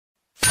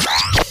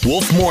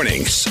Wolf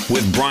Mornings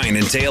with Brian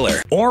and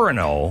Taylor.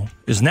 Orono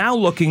is now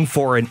looking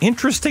for an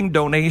interesting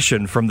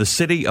donation from the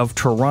city of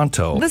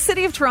Toronto. The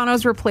city of Toronto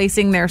is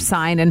replacing their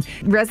sign, and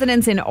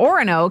residents in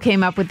Orono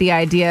came up with the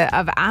idea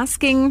of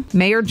asking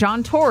Mayor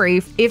John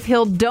Tory if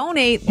he'll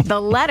donate the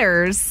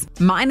letters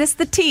minus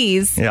the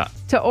T's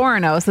to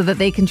Orono so that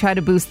they can try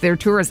to boost their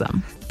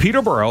tourism.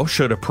 Peterborough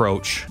should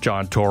approach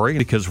John Tory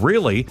because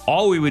really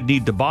all we would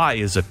need to buy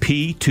is a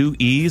P, 2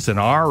 E's, an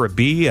R, a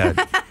B, a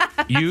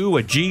U,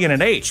 a G, and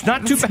an H.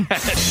 Not too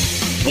bad.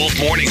 Wolf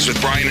Mornings with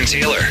Brian and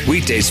Taylor.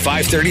 Weekdays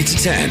 5:30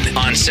 to 10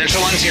 on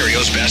Central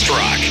Ontario's Best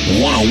Rock.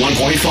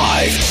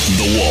 101.5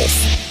 The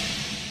Wolf.